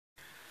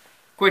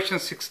Question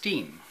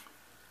 16,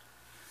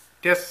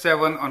 test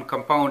 7 on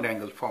compound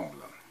angle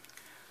formula.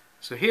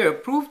 So here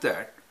prove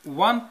that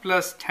 1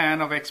 plus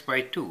tan of x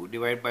by 2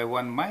 divided by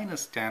 1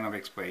 minus tan of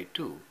x by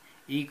 2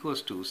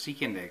 equals to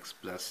secant x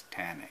plus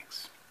tan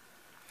x.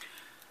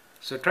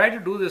 So try to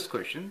do this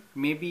question,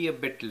 maybe a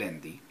bit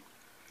lengthy.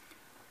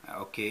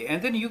 Okay,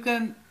 and then you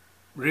can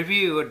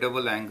review your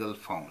double angle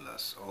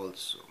formulas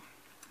also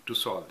to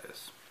solve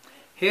this.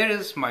 Here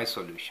is my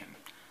solution.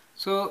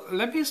 So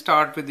let me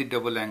start with the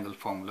double angle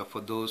formula for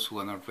those who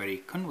are not very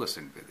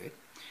conversant with it.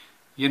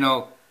 You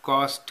know,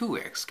 cos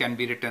 2x can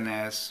be written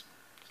as,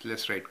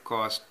 let's write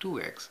cos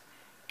 2x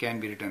can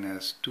be written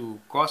as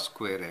 2 cos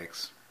square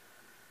x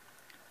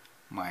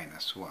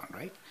minus 1,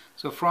 right?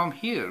 So from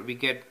here we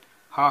get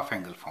half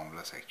angle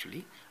formulas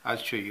actually. I'll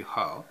show you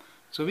how.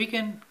 So we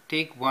can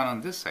take 1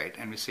 on this side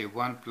and we say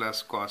 1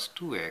 plus cos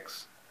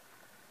 2x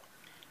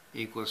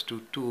equals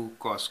to 2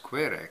 cos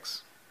square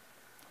x,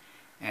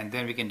 and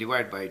then we can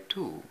divide by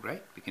 2,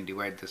 right? We can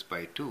divide this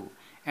by 2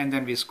 and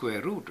then we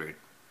square root it.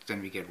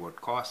 Then we get what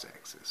cos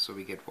x is. So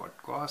we get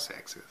what cos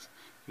x is.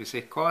 We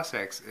say cos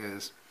x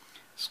is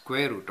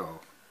square root of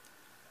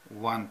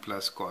 1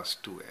 plus cos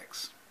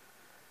 2x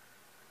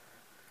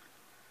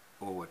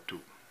over 2.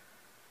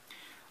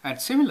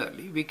 And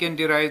similarly, we can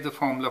derive the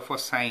formula for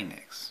sin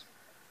x.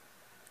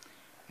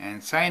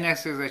 And sin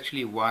x is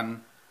actually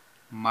 1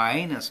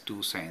 minus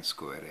 2 sin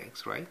square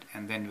x, right?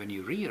 And then when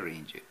you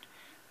rearrange it,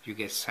 you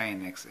get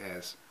sin x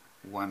as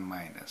 1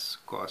 minus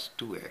cos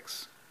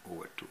 2x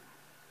over 2.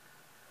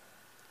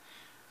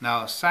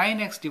 Now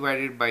sin x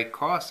divided by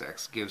cos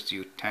x gives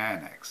you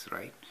tan x,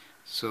 right?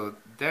 So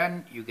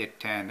then you get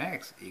tan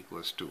x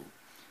equals to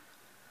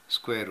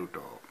square root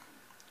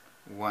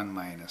of 1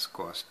 minus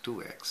cos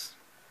 2x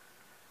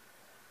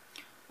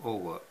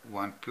over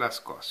 1 plus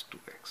cos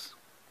 2x.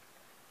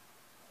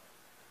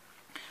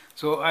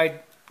 So I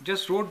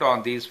just wrote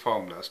down these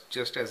formulas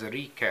just as a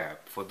recap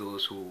for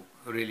those who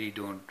really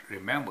don't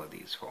remember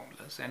these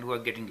formulas and who are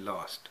getting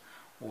lost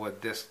over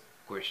this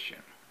question.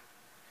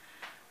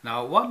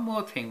 Now one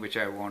more thing which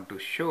I want to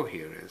show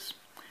here is,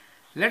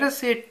 let us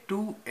say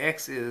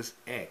 2x is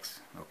x,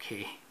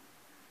 okay?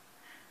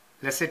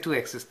 Let's say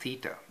 2x is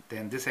theta,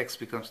 then this x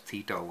becomes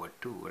theta over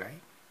 2,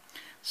 right?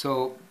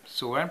 So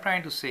what I'm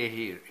trying to say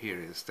here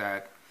is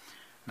that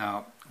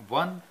now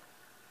 1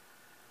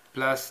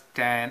 plus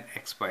tan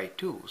x by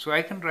 2. So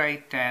I can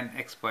write tan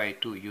x by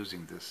 2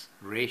 using this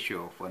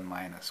ratio of 1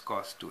 minus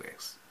cos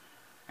 2x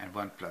and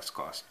 1 plus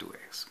cos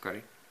 2x,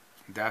 correct?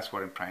 That's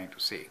what I'm trying to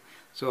say.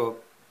 So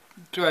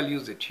I'll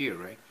use it here,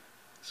 right?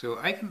 So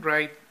I can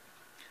write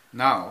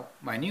now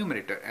my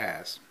numerator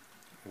as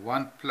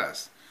 1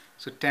 plus,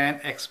 so tan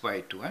x by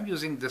 2. I'm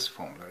using this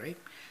formula, right?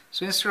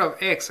 So instead of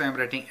x, I'm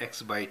writing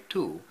x by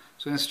 2.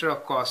 So instead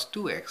of cos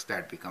 2x,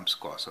 that becomes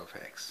cos of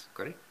x,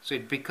 correct? So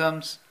it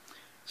becomes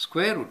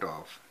square root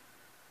of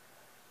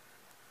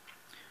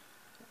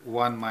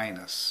 1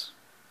 minus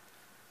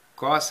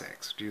cos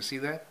x. Do you see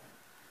that?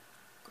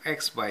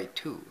 X by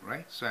 2,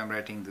 right? So I'm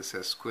writing this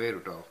as square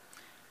root of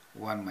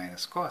 1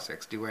 minus cos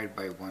x divided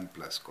by 1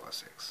 plus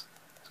cos x.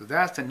 So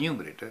that's the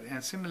numerator,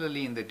 and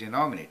similarly in the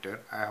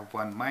denominator I have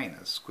 1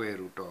 minus square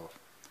root of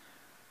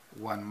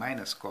 1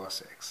 minus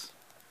cos x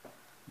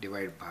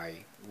divided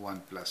by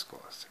 1 plus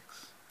cos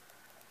x,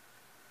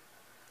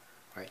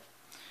 right?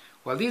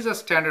 Well, these are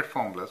standard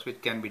formulas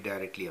which can be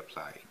directly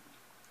applied,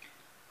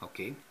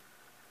 okay?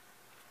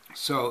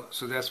 So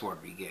that's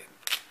what we get.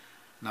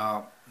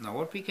 Now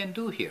what we can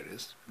do here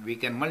is we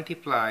can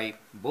multiply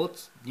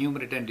both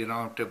numerator and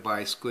denominator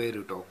by square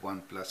root of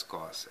 1 plus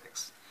cos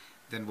x.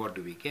 Then what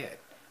do we get?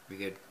 We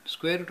get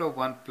square root of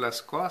 1 plus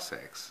cos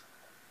x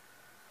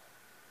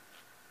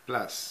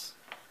plus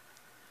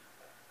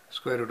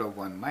square root of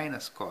 1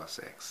 minus cos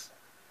x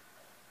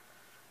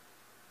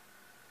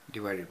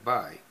divided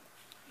by,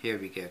 here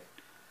we get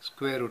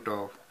square root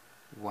of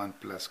 1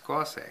 plus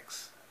cos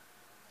x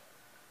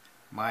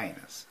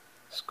minus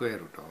square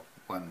root of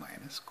 1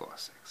 minus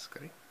cos x,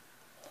 correct?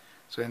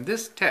 So in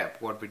this step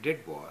what we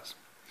did was,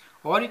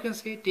 or you can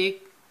say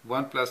take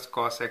 1 plus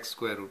cos x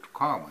square root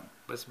common,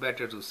 but it's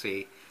better to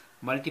say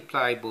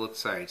multiply both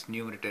sides,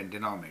 numerator and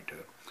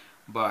denominator,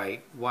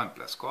 by 1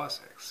 plus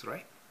cos x,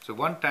 right? So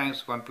 1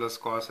 times 1 plus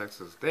cos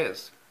x is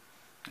this,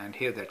 and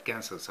here that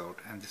cancels out,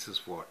 and this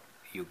is what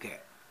you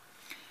get.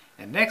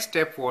 And next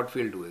step what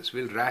we'll do is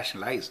we'll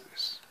rationalize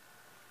this.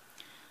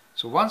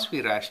 So once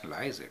we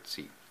rationalize it,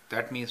 see,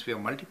 that means we are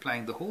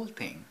multiplying the whole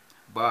thing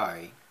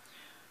by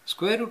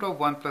square root of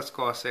 1 plus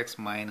cos x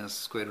minus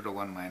square root of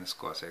 1 minus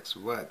cos x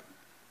with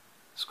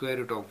square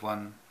root of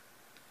 1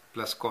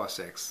 plus cos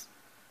x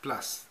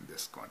plus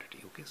this quantity,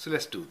 okay? So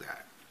let's do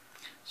that.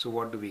 So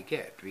what do we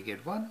get? We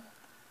get 1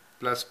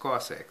 plus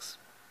cos x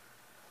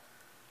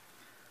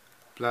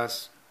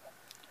plus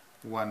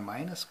 1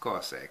 minus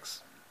cos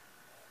x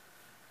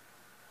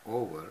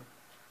over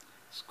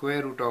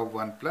square root of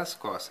 1 plus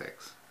cos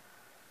x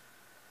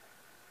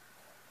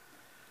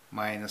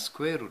minus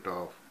square root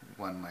of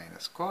 1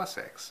 minus cos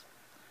x.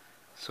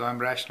 So I'm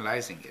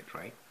rationalizing it,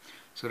 right?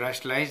 So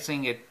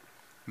rationalizing it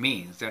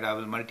means that I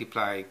will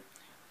multiply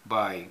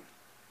by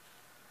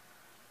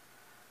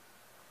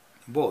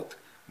both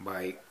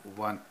by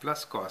 1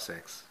 plus cos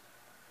x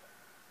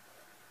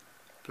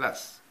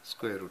plus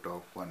square root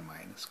of 1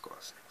 minus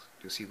cos x.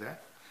 Do you see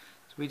that?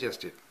 So we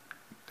just did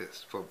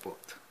this for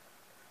both.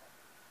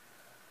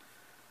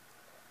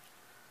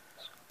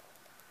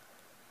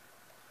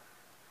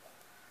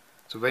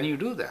 So when you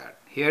do that,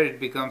 here it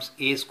becomes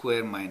a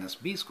square minus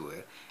b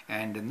square,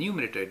 and the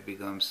numerator it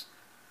becomes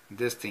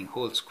this thing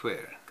whole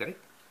square, correct?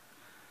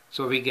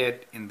 So we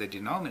get in the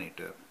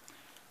denominator,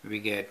 we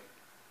get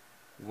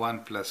 1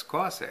 plus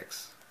cos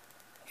x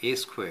a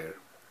square,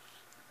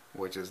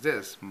 which is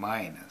this,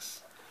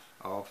 minus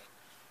of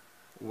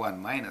 1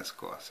 minus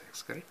cos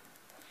x, correct?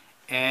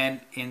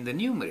 And in the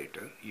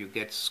numerator, you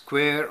get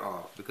square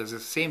of, because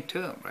it's the same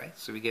term, right?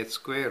 So we get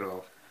square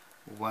of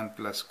 1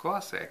 plus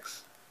cos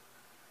x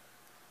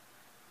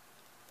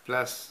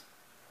plus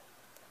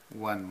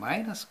 1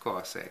 minus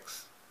cos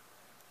x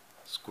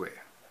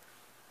square.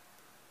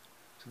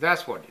 So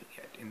that's what you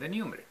get in the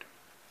numerator.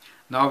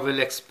 Now we'll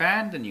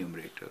expand the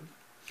numerator.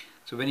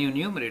 So when your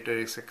numerator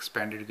is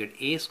expanded, you get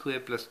a square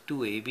plus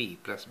 2ab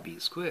plus b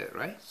square,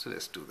 right? So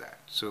let's do that.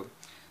 So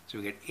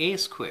we get a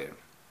square,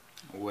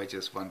 which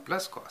is 1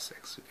 plus cos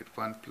x. We get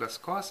 1 plus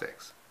cos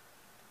x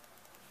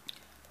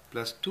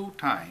plus 2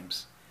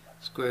 times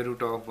square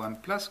root of 1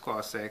 plus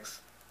cos x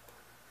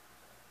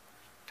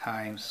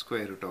times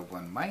square root of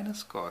 1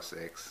 minus cos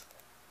x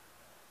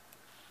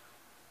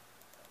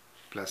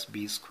plus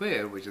b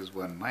square, which is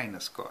 1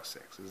 minus cos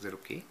x. Is that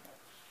okay?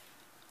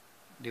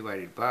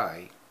 Divided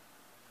by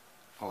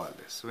all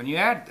this. So when you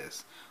add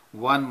this,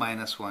 1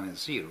 minus 1 is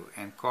 0,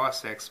 and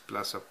cos x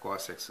plus of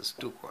cos x is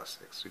 2 cos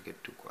x. So you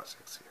get 2 cos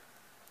x here.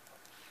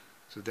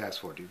 So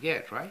that's what you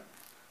get, right?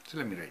 So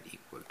let me write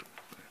equal to.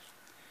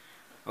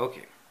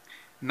 Okay.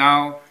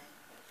 Now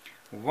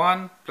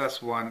 1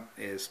 plus 1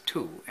 is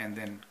 2, and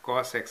then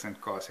cos x and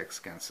cos x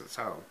cancels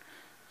out.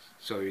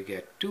 So you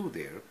get 2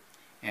 there,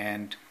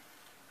 and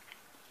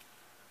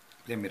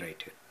let me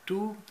write here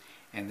 2,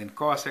 and then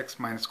cos x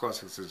minus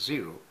cos x is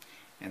 0,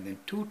 and then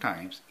 2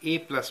 times a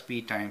plus b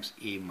times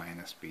a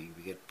minus b.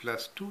 We get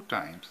plus 2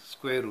 times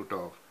square root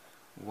of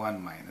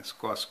 1 minus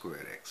cos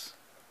square x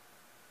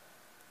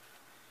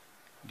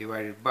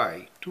divided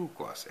by 2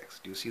 cos x.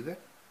 Do you see that?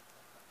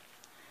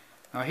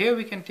 Now here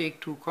we can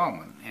take 2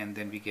 common, and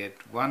then we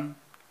get 1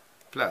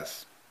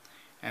 plus,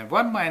 and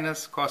 1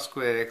 minus cos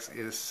square x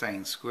is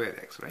sin square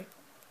x, right?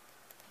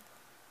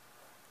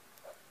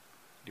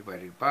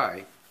 Divided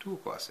by 2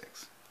 cos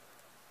x.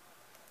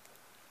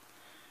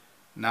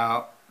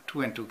 Now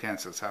 2 and 2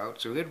 cancels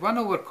out, so we get 1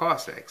 over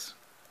cos x.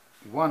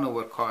 1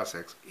 over cos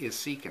x is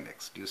secant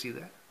x. Do you see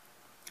that?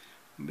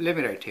 Let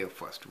me write here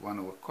first. 1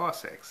 over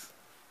cos x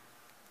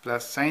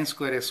plus sin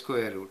square x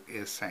square root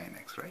is sin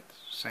x, right?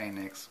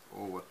 Sin x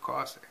over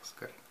cos x,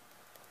 correct?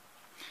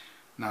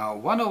 Now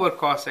 1 over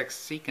cos x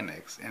secant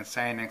x and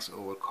sin x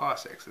over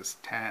cos x is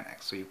tan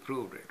x. So you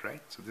proved it,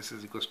 right? So this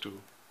is equals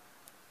to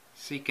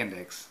secant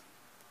x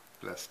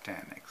plus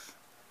tan x.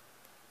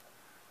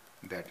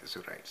 That is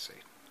the right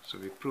side. So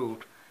we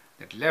proved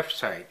that left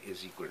side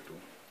is equal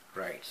to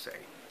right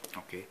side.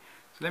 Okay,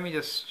 so let me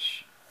just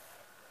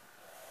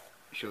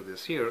show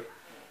this here.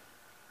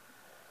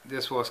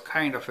 This was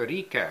kind of a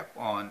recap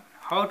on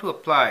how to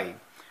apply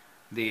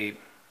the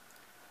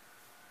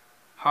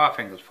half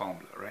angle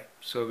formula, right?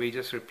 So we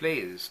just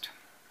replaced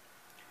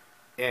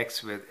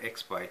x with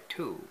x by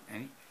 2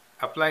 and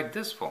applied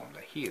this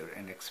formula here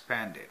and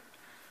expanded.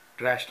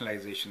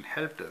 Rationalization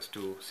helped us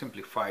to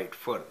simplify it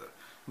further.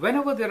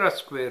 Whenever there are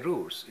square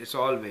roots, it's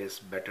always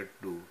better to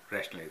do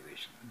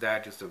rationalization.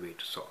 That is the way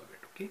to solve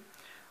it, okay?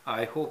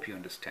 I hope you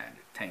understand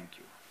it. Thank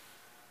you.